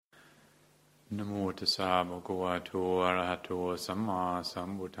นะโมตัสสะภะคะวะโตอะระหะโตสัมมาสัม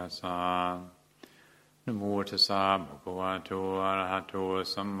พุทธัสสะนะโมตัสสะภะคะวะโตอะระหะโต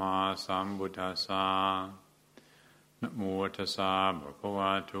สัมมาสัมพุทธัสสะนะโมตัสสะภะคะวะ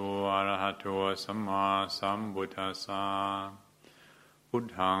โตอะระหะโตสัมมาสัมพุทธัสสะพุท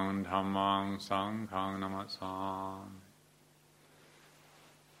ธังธัมมังสังฆังนะมัสสามิ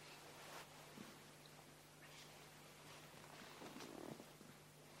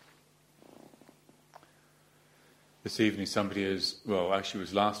This evening somebody actually it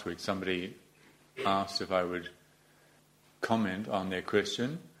was last week, somebody asked if I would comment on their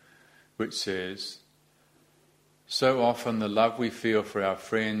question, which says, so often the love we feel for our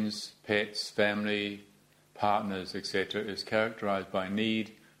friends, pets, family, partners, etc. is characterized by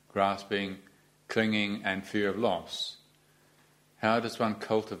need, grasping, clinging and fear of loss. How does one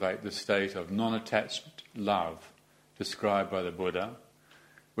cultivate the state of non-attached love described by the Buddha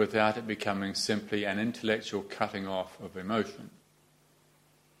without it becoming simply an intellectual cutting off of emotion?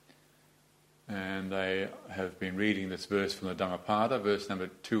 And they have been reading this verse from the Dhammapada, verse number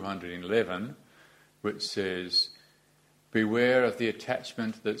 211, which says, beware of the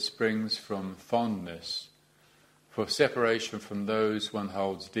attachment that springs from fondness, for separation from those one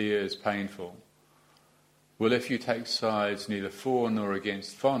holds dear is painful. Well, if you take sides neither for nor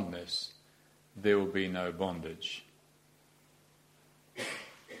against fondness, there will be no bondage.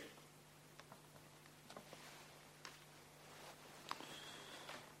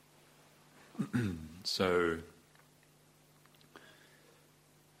 So,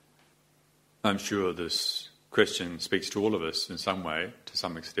 I'm sure this question speaks to all of us in some way, to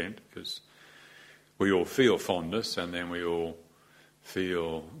some extent, because we all feel fondness and then we all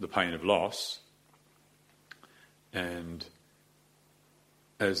feel the pain of loss. And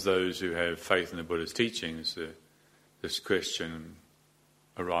as those who have faith in the Buddha's teachings, this question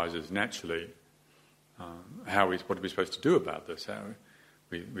arises naturally. What are we supposed to do about this?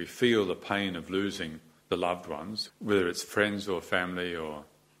 We feel the pain of losing the loved ones, whether it's friends or family or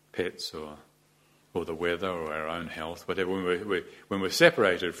pets or the weather or our own health, whatever. When we're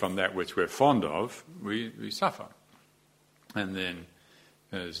separated from that which we're fond of, we suffer. And then,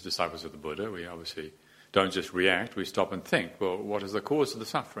 as disciples of the Buddha, we obviously don't just react, we stop and think, well, what is the cause of the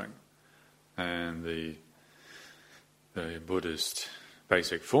suffering? And the Buddhist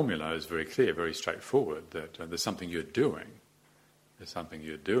basic formula is very clear, very straightforward, that there's something you're doing. There's something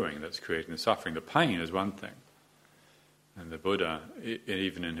you're doing that's creating the suffering. The pain is one thing. And the Buddha,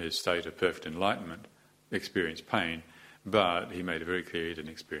 even in his state of perfect enlightenment, experienced pain, but he made it very clear he didn't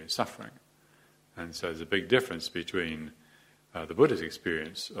experience suffering. And so there's a big difference between the Buddha's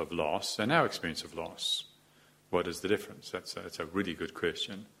experience of loss and our experience of loss. What is the difference? That's a really good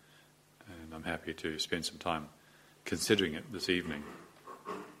question. And I'm happy to spend some time considering it this evening.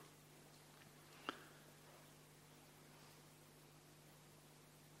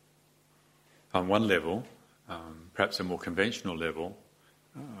 On one level, perhaps a more conventional level,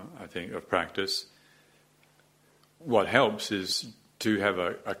 I think, of practice, what helps is to have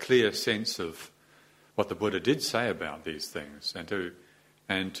a clear sense of what the Buddha did say about these things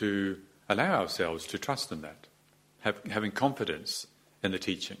and to allow ourselves to trust in that. Having confidence in the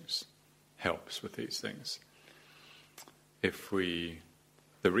teachings helps with these things.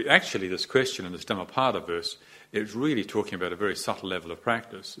 Actually, this question in this Dhammapada verse, it's really talking about a very subtle level of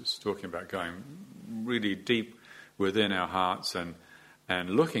practice. It's talking about going really deep within our hearts and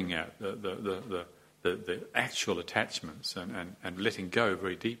looking at the actual attachments and letting go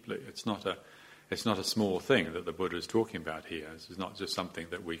very deeply. It's not a small thing that the Buddha is talking about here. This is not just something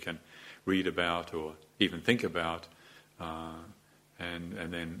that we can read about or even think about and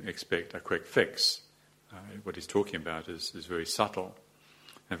then expect a quick fix. What he's talking about is very subtle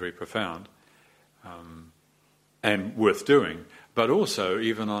and very profound and worth doing. But also,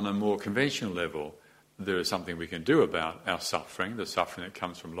 even on a more conventional level, there is something we can do about our suffering, the suffering that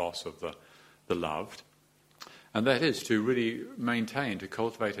comes from loss of the loved. And that is to really to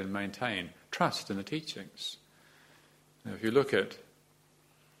cultivate and maintain trust in the teachings. Now, if you look at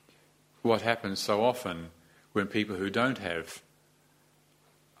what happens so often when people who don't have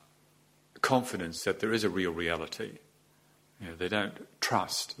confidence that there is a real reality, they don't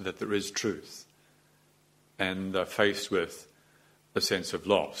trust that there is truth, and they're faced with a sense of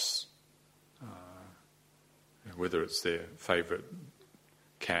loss, whether it's their favourite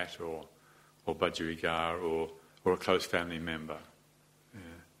cat or budgerigar or a close family member,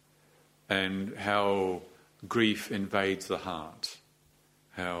 and how grief invades the heart,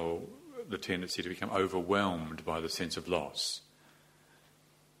 how the tendency to become overwhelmed by the sense of loss,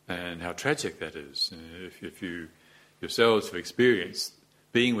 and how tragic that is. If you yourselves have experienced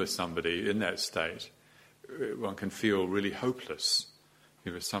being with somebody in that state, one can feel really hopeless.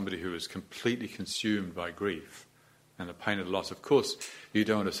 If it's somebody who is completely consumed by grief and the pain of the loss. Of course, you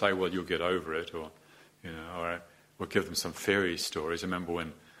don't want to say, well, you'll get over it, or give them some fairy stories. I remember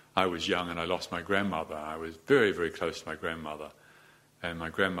when I was young and I lost my grandmother. I was very, very close to my grandmother. And my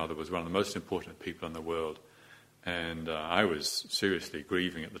grandmother was one of the most important people in the world. And I was seriously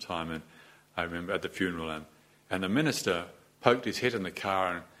grieving at the time. And I remember at the funeral, and the minister poked his head in the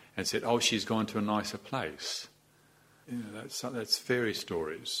car and said, "Oh, she's gone to a nicer place." That's fairy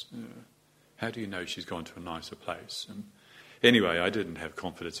stories. How do you know she's gone to a nicer place? And anyway, I didn't have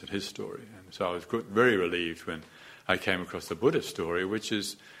confidence in his story. And so I was very relieved when I came across the Buddha story, which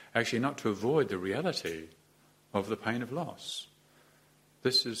is actually not to avoid the reality of the pain of loss.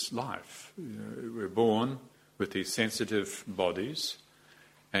 This is life. We're born with these sensitive bodies,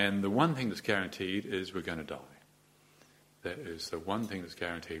 and the one thing that's guaranteed is we're going to die. That is the one thing that's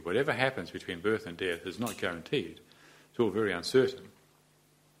guaranteed. Whatever happens between birth and death is not guaranteed. It's all very uncertain.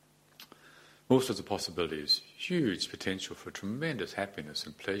 All sorts of possibilities, huge potential for tremendous happiness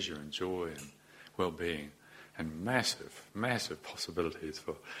and pleasure and joy and well-being, and massive, massive possibilities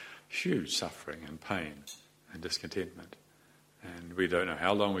for huge suffering and pain and discontentment. And we don't know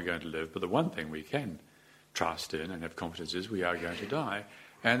how long we're going to live, but the one thing we can trust in and have confidence is we are going to die,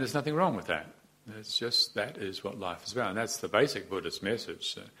 and there's nothing wrong with that. It's just that is what life is about, and that's the basic Buddhist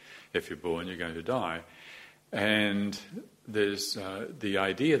message. If you're born, you're going to die. And there's the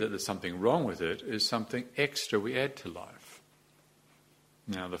idea that there's something wrong with it is something extra we add to life.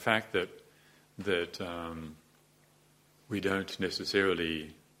 Now, the fact that we don't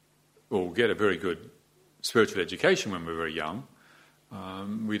necessarily or get a very good spiritual education when we're very young,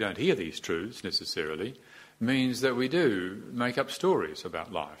 we don't hear these truths necessarily, means that we do make up stories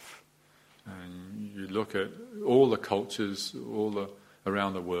about life. And you look at all the cultures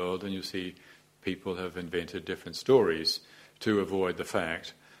around the world, and you see people have invented different stories to avoid the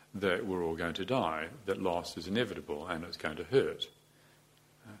fact that we're all going to die, that loss is inevitable and it's going to hurt.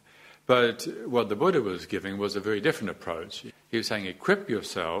 But what the Buddha was giving was a very different approach. He was saying, equip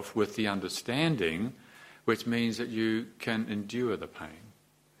yourself with the understanding, which means that you can endure the pain.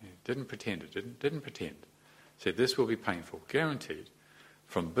 He didn't pretend it, didn't pretend. He said, this will be painful, guaranteed.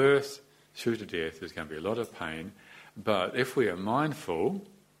 From birth through to death, there's going to be a lot of pain. But if we are mindful,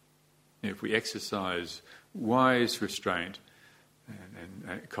 if we exercise wise restraint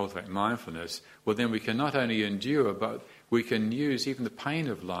and cultivate mindfulness, well, then we can not only endure, but we can use even the pain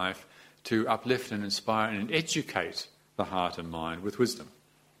of life to uplift and inspire and educate the heart and mind with wisdom.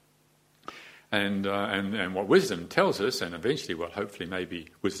 And what wisdom tells us, and eventually what hopefully maybe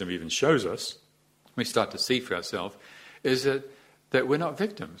wisdom even shows us, we start to see for ourselves, is that we're not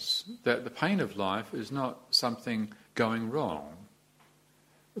victims, that the pain of life is not something going wrong,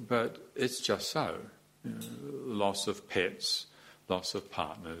 but it's just so. Loss of pets, loss of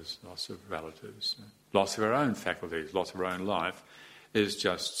partners, loss of relatives, loss of our own faculties, loss of our own life is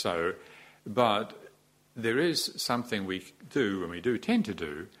just so. But there is something we do, and we do tend to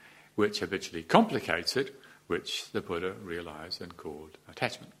do, which habitually complicates it, which the Buddha realized and called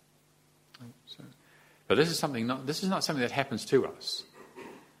attachment. But this is not something that happens to us.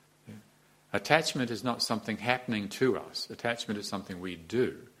 Attachment is not something happening to us. Attachment is something we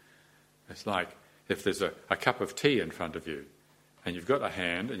do. It's like if there's a cup of tea in front of you, and you've got a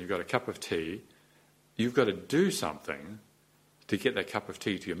hand and you've got a cup of tea, you've got to do something to get that cup of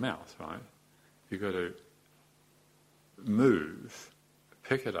tea to your mouth, right? You've got to move,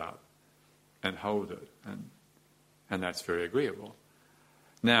 pick it up, and hold it, and that's very agreeable.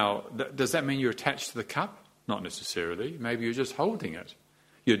 Now, does that mean you're attached to the cup? Not necessarily. Maybe you're just holding it.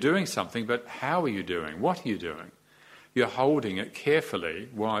 You're doing something, but how are you doing? What are you doing? You're holding it carefully,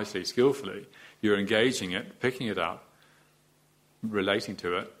 wisely, skillfully. You're engaging it, picking it up, relating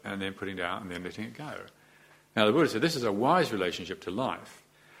to it, and then putting it out, and then letting it go. Now, the Buddha said this is a wise relationship to life.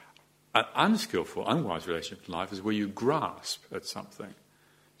 An unskillful, unwise relationship to life is where you grasp at something.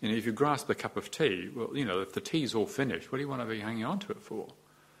 If you grasp a cup of tea, well, if the tea's all finished, what do you want to be hanging on to it for?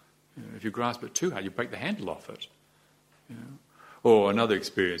 If you grasp it too hard, you break the handle off it. Or another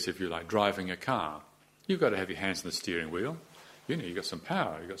experience, if you're like driving a car, you've got to have your hands on the steering wheel. You've got some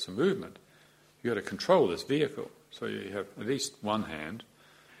power, you've got some movement. You've got to control this vehicle. So you have at least one hand.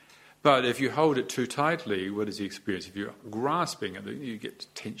 But if you hold it too tightly, what is the experience? If you're grasping it, you get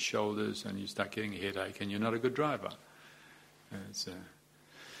tense shoulders and you start getting a headache and you're not a good driver.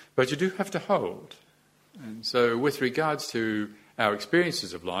 But you do have to hold. And so with regards to our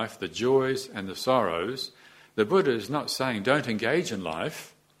experiences of life, the joys and the sorrows, the Buddha is not saying don't engage in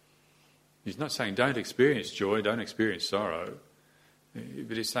life. He's not saying don't experience joy, don't experience sorrow.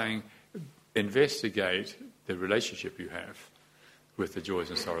 But he's saying, investigate the relationship you have with the joys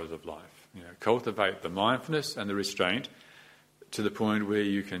and sorrows of life. Cultivate the mindfulness and the restraint to the point where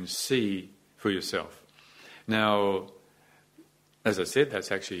you can see for yourself. Now, as I said,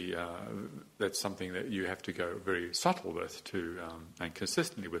 that's actually that's something that you have to go very subtle with and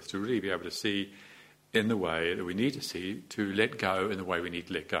consistently with to really be able to see in the way that we need to see, to let go in the way we need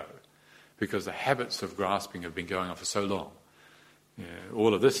to let go, because the habits of grasping have been going on for so long.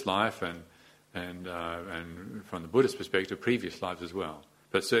 All of this life and from the Buddhist perspective, previous lives as well.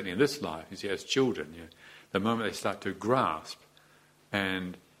 But certainly in this life, you see, as children, the moment they start to grasp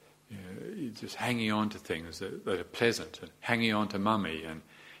and you're just hanging on to things that are pleasant, and hanging on to mummy, and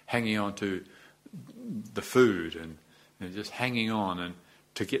hanging on to the food, and just hanging on and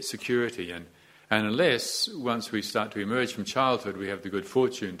to get security. And unless, once we start to emerge from childhood, we have the good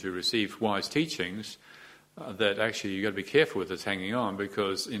fortune to receive wise teachings, that actually you've got to be careful with this hanging on,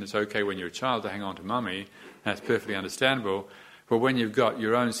 because it's okay when you're a child to hang on to mummy, that's perfectly understandable. But when you've got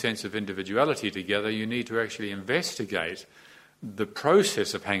your own sense of individuality together, you need to actually investigate the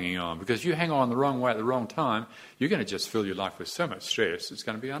process of hanging on, because you hang on the wrong way at the wrong time, you're going to just fill your life with so much stress, it's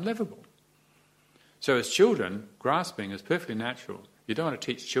going to be unlivable. So as children, grasping is perfectly natural. You don't want to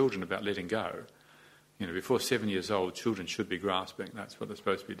teach children about letting go. Before 7 years old, children should be grasping. That's what they're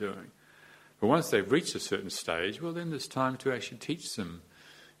supposed to be doing. But once they've reached a certain stage, well, then there's time to actually teach them,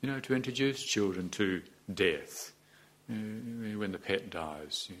 to introduce children to death. When the pet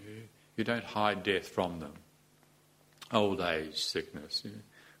dies, you don't hide death from them. Old age, sickness.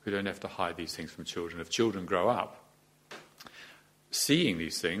 We don't have to hide these things from children. If children grow up seeing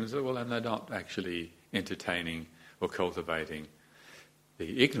these things, well, then they're not actually entertaining or cultivating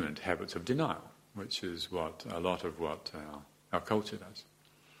the ignorant habits of denial, which is what a lot of what our culture does.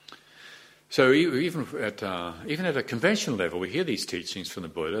 So even at a conventional level, we hear these teachings from the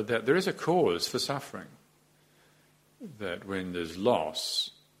Buddha that there is a cause for suffering. That when there's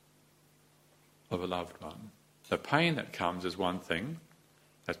loss of a loved one, the pain that comes is one thing,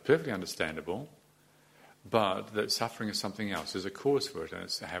 that's perfectly understandable, but that suffering is something else. There's a cause for it, and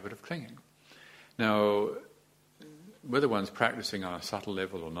it's the habit of clinging. Now, whether one's practicing on a subtle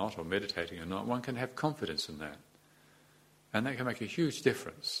level or not, or meditating or not, one can have confidence in that. And that can make a huge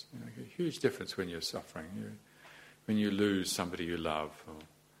difference. A huge difference when you're suffering. When you lose somebody you love.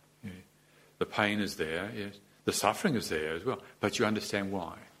 The pain is there, yes. The suffering is there as well, but you understand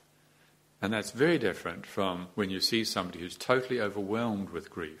why. And that's very different from when you see somebody who's totally overwhelmed with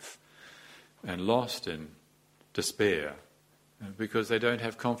grief and lost in despair because they don't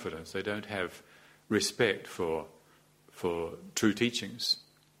have confidence, they don't have respect for true teachings,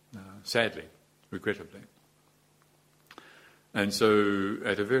 sadly, regrettably. And so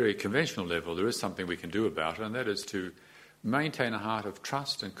at a very conventional level, there is something we can do about it, and that is to maintain a heart of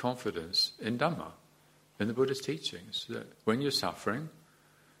trust and confidence in Dhamma, in the Buddha's teachings, that when you're suffering,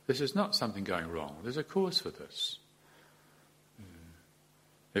 this is not something going wrong. There's a cause for this.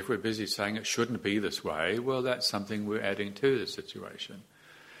 If we're busy saying it shouldn't be this way, well, that's something we're adding to the situation.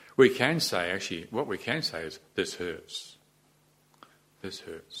 We can say, actually, what we can say is, this hurts. This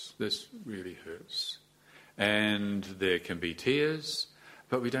hurts. This really hurts. And there can be tears,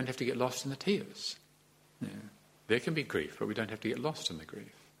 but we don't have to get lost in the tears. Yeah. There can be grief, but we don't have to get lost in the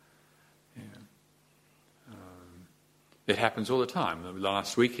grief. Yeah. It happens all the time.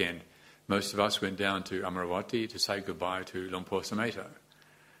 Last weekend, most of us went down to Amaravati to say goodbye to Lumpur Sameto.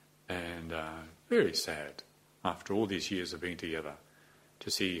 And very sad, after all these years of being together,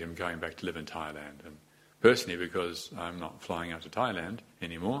 to see him going back to live in Thailand. And personally, because I'm not flying out to Thailand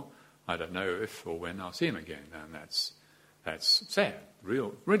anymore, I don't know if or when I'll see him again. And that's sad.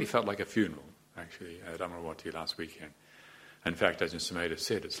 Really felt like a funeral, actually, at Amaravati last weekend. In fact, as Sameto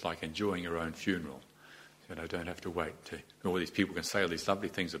said, it's like enjoying your own funeral. I don't have to wait. All these people can say all these lovely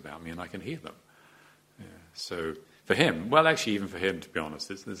things about me and I can hear them. Yeah. So for him, well, actually even for him, to be honest,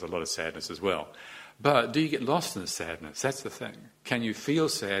 there's a lot of sadness as well. But do you get lost in the sadness? That's the thing. Can you feel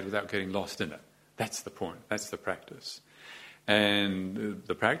sad without getting lost in it? That's the point. That's the practice. And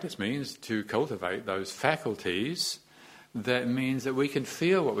the practice means to cultivate those faculties that means that we can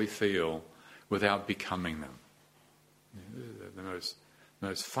feel what we feel without becoming them. The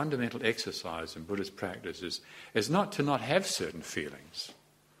most fundamental exercise in Buddhist practice is not to not have certain feelings.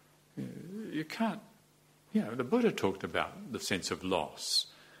 You can't, the Buddha talked about the sense of loss.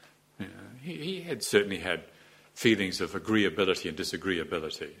 He had certainly had feelings of agreeability and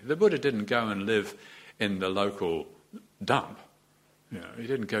disagreeability. The Buddha didn't go and live in the local dump. He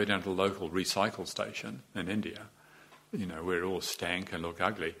didn't go down to the local recycle station in India, where it all stank and looked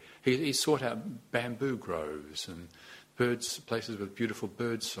ugly. He sought out bamboo groves and places with beautiful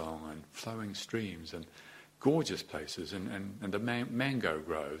bird song and flowing streams and gorgeous places and the mango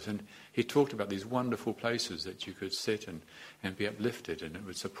groves. And he talked about these wonderful places that you could sit and be uplifted, and it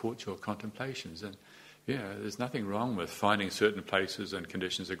would support your contemplations. And there's nothing wrong with finding certain places and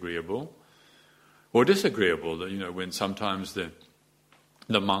conditions agreeable or disagreeable. That when sometimes the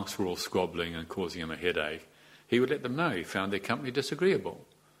monks were all squabbling and causing him a headache, he would let them know he found their company disagreeable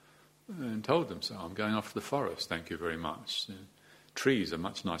and told them so. I'm going off to the forest, thank you very much. Trees are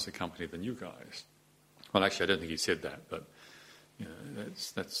much nicer company than you guys. Well, actually, I don't think he said that, but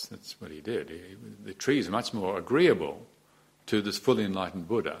that's what he did. The trees are much more agreeable to this fully enlightened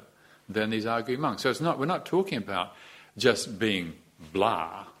Buddha than these arguing monks. So we're not talking about just being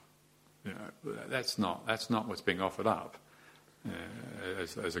blah. That's not what's being offered up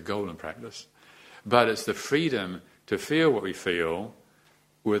as a goal in practice. But it's the freedom to feel what we feel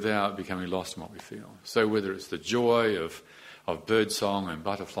without becoming lost in what we feel. So whether it's the joy of birdsong and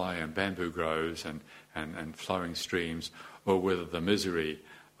butterfly and bamboo groves and flowing streams, or whether the misery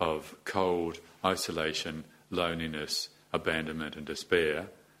of cold, isolation, loneliness, abandonment and despair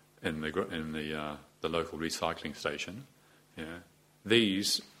in the local recycling station.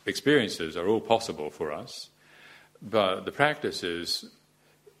 These experiences are all possible for us, but the practice is,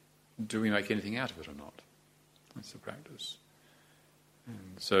 do we make anything out of it or not? That's the practice.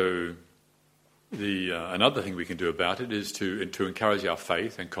 And so another thing we can do about it is to encourage our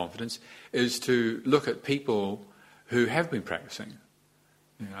faith and confidence, is to look at people who have been practicing.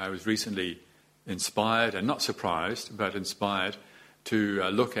 I was recently inspired, and not surprised, but inspired to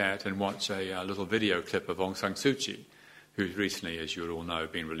look at and watch a little video clip of Aung San Suu Kyi, who's recently, as you all know,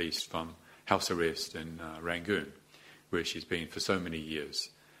 been released from house arrest in Rangoon, where she's been for so many years.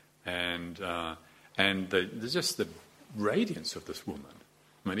 And just the radiance of this woman.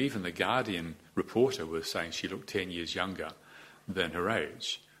 I mean, even the Guardian reporter was saying she looked 10 years younger than her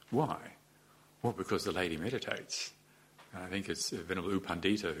age. Why? Well, because the lady meditates. I think it's Venerable U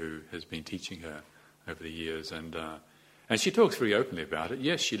Pandita who has been teaching her over the years, and she talks very openly about it.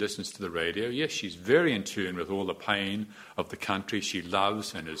 Yes, she listens to the radio. Yes, she's very in tune with all the pain of the country she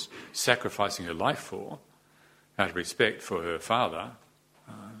loves and is sacrificing her life for, out of respect for her father.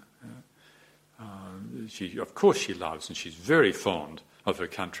 Of course she loves, and she's very fond of her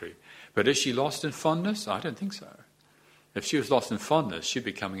country. But is she lost in fondness? I don't think so. If she was lost in fondness, she'd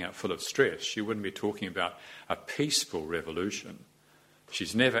be coming out full of stress. She wouldn't be talking about a peaceful revolution.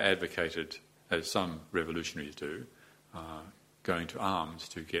 She's never advocated, as some revolutionaries do, going to arms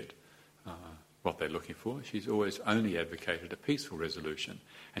to get what they're looking for. She's always only advocated a peaceful resolution.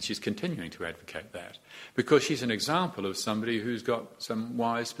 And she's continuing to advocate that because she's an example of somebody who's got some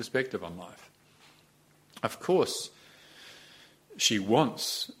wise perspective on life. Of course, she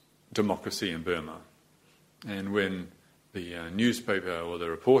wants democracy in Burma. And when the newspaper or the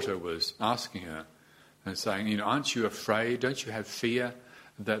reporter was asking her and saying, aren't you afraid, don't you have fear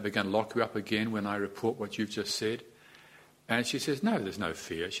that they're going to lock you up again when I report what you've just said? And she says, no, there's no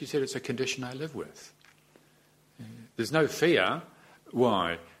fear. She said, it's a condition I live with. There's no fear.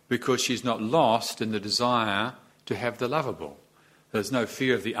 Why? Because she's not lost in the desire to have the lovable. There's no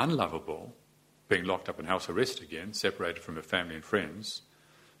fear of the unlovable, being locked up in house arrest again, separated from her family and friends,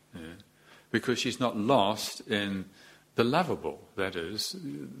 because she's not lost in the lovable, that is,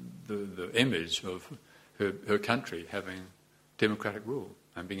 the image of her country having democratic rule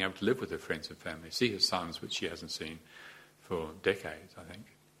and being able to live with her friends and family, see her sons, which she hasn't seen for decades, I think.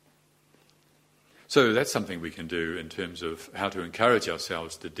 So that's something we can do in terms of how to encourage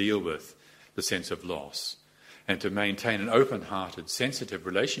ourselves to deal with the sense of loss and to maintain an open-hearted, sensitive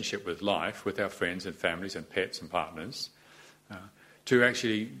relationship with life, with our friends and families and pets and partners, to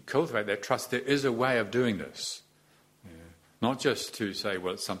actually cultivate that trust. There is a way of doing this. Not just to say,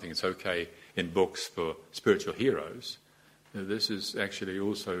 well, it's something that's okay in books for spiritual heroes. This is actually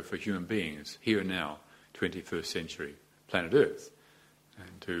also for human beings, here and now, 21st century, planet Earth.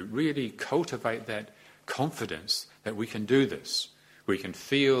 And to really cultivate that confidence that we can do this. We can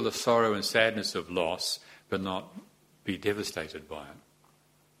feel the sorrow and sadness of loss, but not be devastated by it.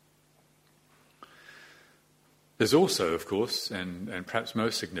 There's also, of course, and perhaps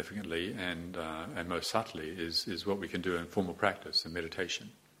most significantly and most subtly, is what we can do in formal practice and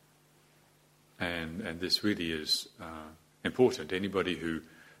meditation. And this really is important. Anybody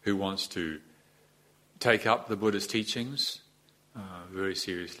who wants to take up the Buddha's teachings very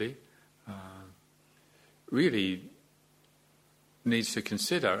seriously really needs to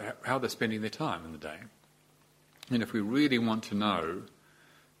consider how they're spending their time in the day. And if we really want to know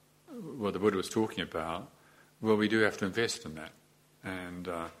what the Buddha was talking about, well, we do have to invest in that. And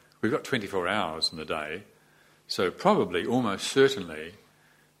we've got 24 hours in the day, So probably, almost certainly,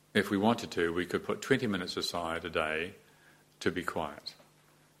 if we wanted to, we could put 20 minutes aside a day to be quiet.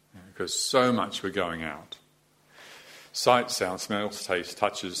 Because so much we're going out. Sight, sound, smells, taste,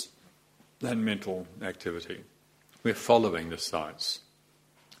 touches, and mental activity. We're following the sights,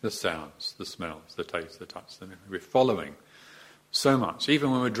 the sounds, the smells, the taste, the touch. We're following so much.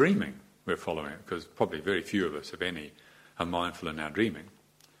 Even when we're dreaming, we're following it, because probably very few of us, if any, are mindful in our dreaming.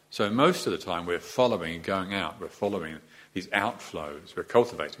 So most of the time we're following and going out. We're following these outflows. We're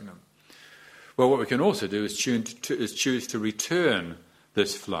cultivating them. Well, what we can also do is choose to return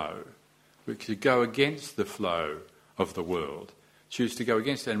this flow. We could go against the flow of the world. Choose to go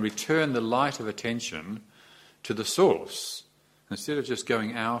against it and return the light of attention to the source. Instead of just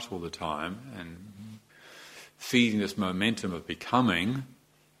going out all the time and feeding this momentum of becoming,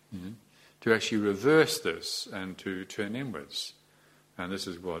 to actually reverse this and to turn inwards. And this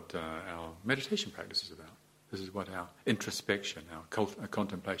is what our meditation practice is about. This is what our introspection, our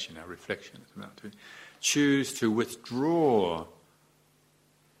contemplation, our reflection is about. To choose to withdraw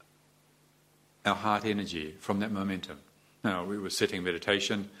our heart energy from that momentum. Now, we were sitting in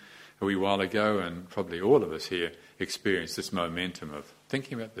meditation a wee while ago, and probably all of us here experienced this momentum of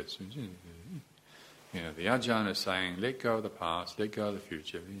thinking about this. You know, the Ajahn is saying, let go of the past, let go of the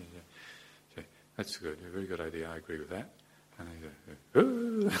future. That's good, a very good idea, I agree with that. And I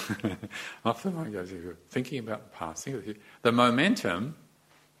go, off the mind goes, thinking about the past. The momentum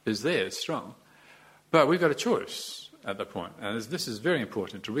is there, it's strong. But we've got a choice at that point. And this is very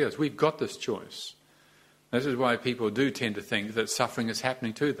important to realise. We've got this choice. This is why people do tend to think that suffering is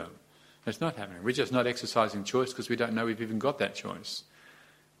happening to them. It's not happening. We're just not exercising choice because we don't know we've even got that choice.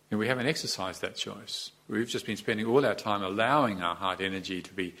 And we haven't exercised that choice. We've just been spending all our time allowing our heart energy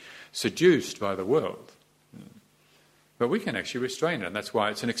to be seduced by the world. But we can actually restrain it, and that's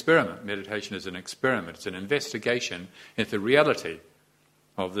why it's an experiment. Meditation is an experiment. It's an investigation into the reality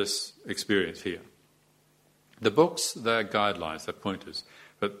of this experience here. The books, they're guidelines, they're pointers.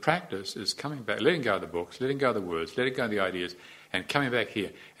 But practice is coming back, letting go of the books, letting go of the words, letting go of the ideas, and coming back here.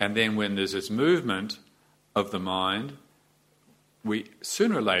 And then when there's this movement of the mind,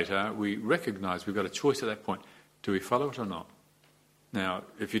 sooner or later, we recognise we've got a choice at that point. Do we follow it or not? Now,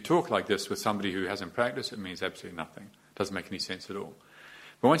 if you talk like this with somebody who hasn't practiced, it means absolutely nothing. It doesn't make any sense at all.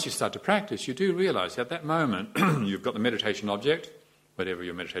 But once you start to practice, you do realise at that moment, you've got the meditation object, whatever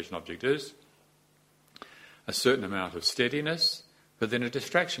your meditation object is, a certain amount of steadiness, but then a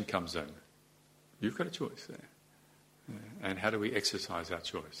distraction comes in. You've got a choice there. And how do we exercise our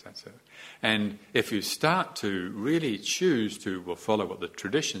choice? That's it. And if you start to really choose to follow what the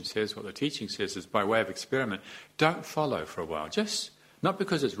tradition says, what the teaching says, is by way of experiment, don't follow for a while. Just, not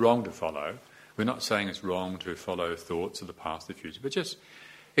because it's wrong to follow. We're not saying it's wrong to follow thoughts of the past, the future, but just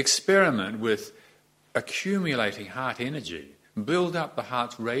experiment with accumulating heart energy. Build up the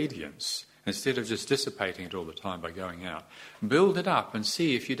heart's radiance instead of just dissipating it all the time by going out. Build it up and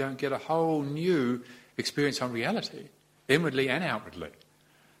see if you don't get a whole new experience on reality, inwardly and outwardly.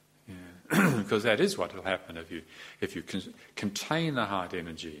 Because that is what will happen if you contain the heart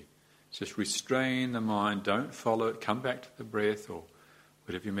energy. Just restrain the mind, don't follow it, come back to the breath or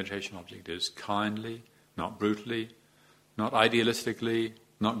whatever your meditation object is, kindly, not brutally, not idealistically,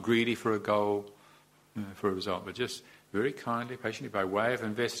 not greedy for a goal, for a result, but just very kindly, patiently, by way of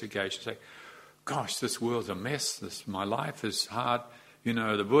investigation, say, gosh, this world's a mess, my life is hard. You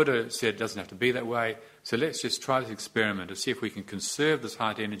know, the Buddha said it doesn't have to be that way, so let's just try this experiment to see if we can conserve this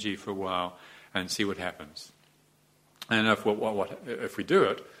heart energy for a while and see what happens. And if we do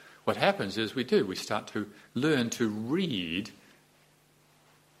it, what happens is we start to learn to read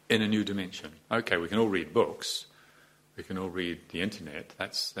in a new dimension. Okay, we can all read books, we can all read the internet,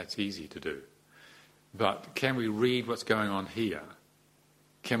 that's easy to do. But can we read what's going on here?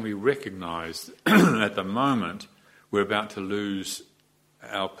 Can we recognise at the moment we're about to lose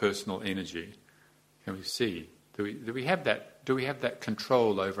our personal energy? Can we see? Do we have that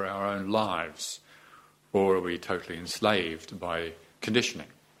control over our own lives, or are we totally enslaved by conditioning?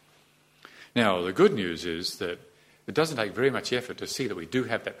 Now, the good news is that it doesn't take very much effort to see that we do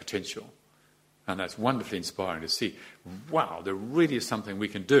have that potential, and that's wonderfully inspiring to see. Wow, there really is something we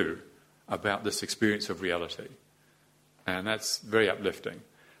can do about this experience of reality, and that's very uplifting.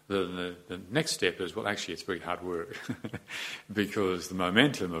 The next step is, well, actually it's very hard work because the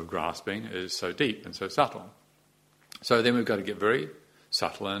momentum of grasping is so deep and so subtle. So then we've got to get very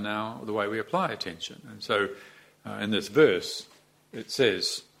subtle in the way we apply attention. And so in this verse it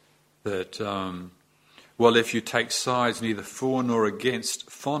says that, well, if you take sides neither for nor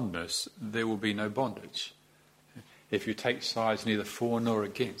against fondness, there will be no bondage. if you take sides neither for nor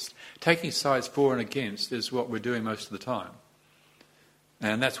against. Taking sides for and against is what we're doing most of the time.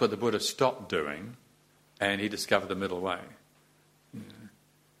 And that's what the Buddha stopped doing, and he discovered the middle way.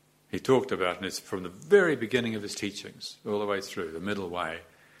 He talked about, and it's from the very beginning of his teachings, all the way through, the middle way,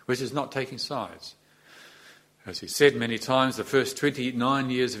 which is not taking sides. As he said many times, the first 29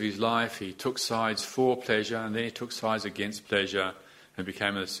 years of his life, he took sides for pleasure, and then he took sides against pleasure, and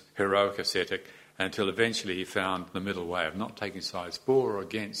became this heroic ascetic, until eventually he found the middle way of not taking sides for or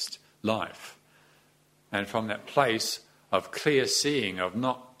against life. And from that place of clear seeing, of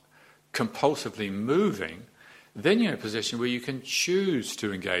not compulsively moving, then you're in a position where you can choose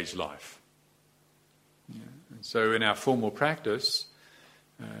to engage life. And so in our formal practice,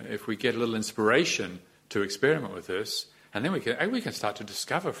 if we get a little inspiration to experiment with this, and then we can start to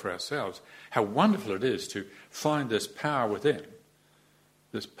discover for ourselves how wonderful it is to find this power within,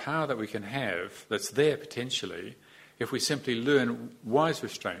 this power that we can have that's there potentially if we simply learn wise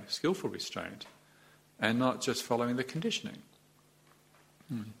restraint, skillful restraint, and not just following the conditioning.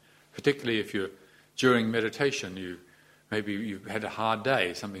 Particularly if you're during meditation, maybe you've had a hard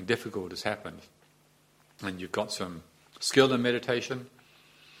day, something difficult has happened, and you've got some skill in meditation,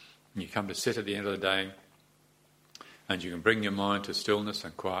 and you come to sit at the end of the day, and you can bring your mind to stillness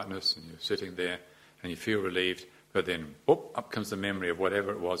and quietness, and you're sitting there, and you feel relieved, but then, up comes the memory of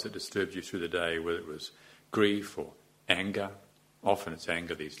whatever it was that disturbed you through the day, whether it was grief or anger. Often it's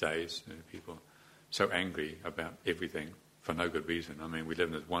anger these days. People are so angry about everything for no good reason. I mean, we live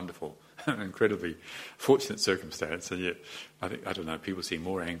in this wonderful, incredibly fortunate circumstance, and yet, I don't know, people seem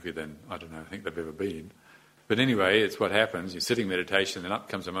more angry than, I think they've ever been. But anyway, it's what happens. You're sitting meditation, and up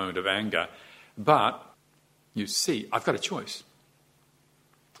comes a moment of anger, but you see, I've got a choice.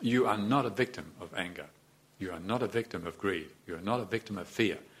 You are not a victim of anger. You are not a victim of greed. You are not a victim of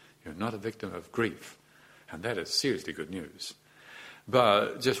fear. You are not a victim of grief. And that is seriously good news.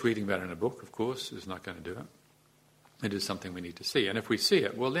 But just reading about it in a book, of course, is not going to do it. It is something we need to see. And if we see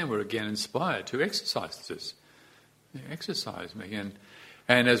it, well, then we're again inspired to exercise this. Exercise again.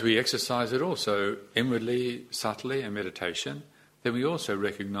 And as we exercise it also inwardly, subtly, in meditation, then we also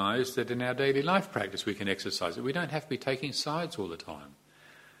recognise that in our daily life practice we can exercise it. We don't have to be taking sides all the time.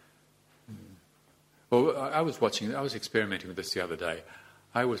 Well, I was experimenting with this the other day.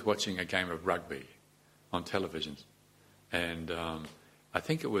 I was watching a game of rugby on television. And I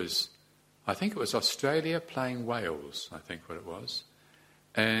think it was Australia playing Wales, I think what it was.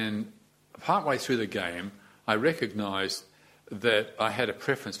 And partway through the game, I recognised that I had a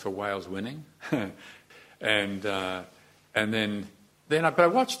preference for Wales winning. and then I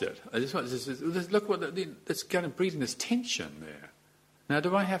watched it. Look what that's kind of breeding this tension there. Now,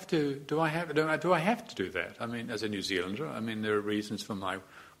 do I have to do that? I mean, as a New Zealander, there are reasons for my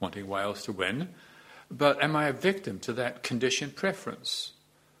wanting Wales to win, but am I a victim to that conditioned preference?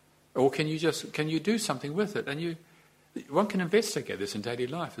 Or can you do something with it? And one can investigate this in daily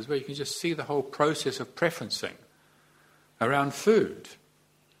life as well. You can just see the whole process of preferencing around food.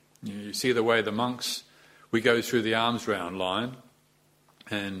 You see the way the monks, we go through the alms round line,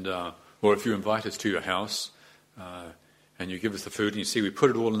 and or if you invite us to your house, and you give us the food, and you see we put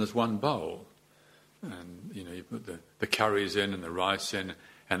it all in this one bowl, and you put the curries in, and the rice in,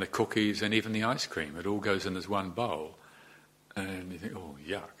 and the cookies, and even the ice cream. It all goes in this one bowl. And you think, oh,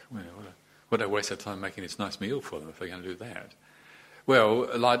 yuck, what a waste of time making this nice meal for them if they're going to do that. Well,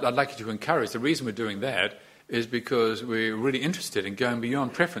 I'd like you to encourage, the reason we're doing that is because we're really interested in going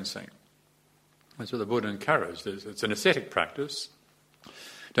beyond preferencing. That's what the Buddha encouraged. It's an ascetic practice.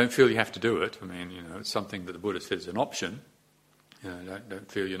 Don't feel you have to do it. It's something that the Buddha says is an option.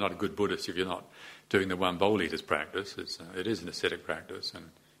 Don't feel you're not a good Buddhist if you're not doing the one bowl eaters practice. It is an ascetic practice, and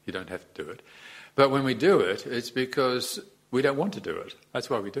you don't have to do it. But when we do it, it's because we don't want to do it. That's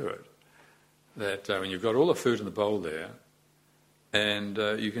why we do it. That when you've got all the food in the bowl there, and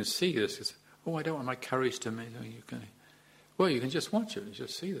you can see this, I don't want my curries to me. You can just watch it and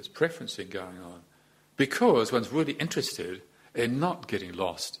just see this preferencing going on. Because one's really interested in not getting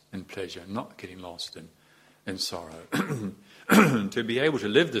lost in pleasure, not getting lost in sorrow. To be able to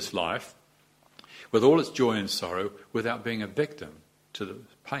live this life with all its joy and sorrow without being a victim to the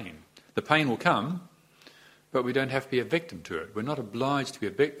pain. The pain will come, but we don't have to be a victim to it. We're not obliged to be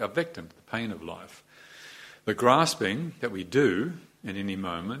a victim to the pain of life. The grasping that we do in any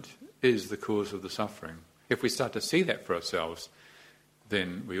moment is the cause of the suffering. If we start to see that for ourselves,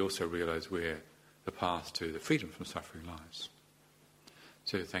 then we also realise where the path to the freedom from suffering lies.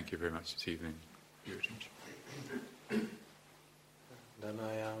 So thank you very much this evening for your attention.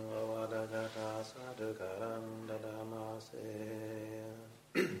 Danayang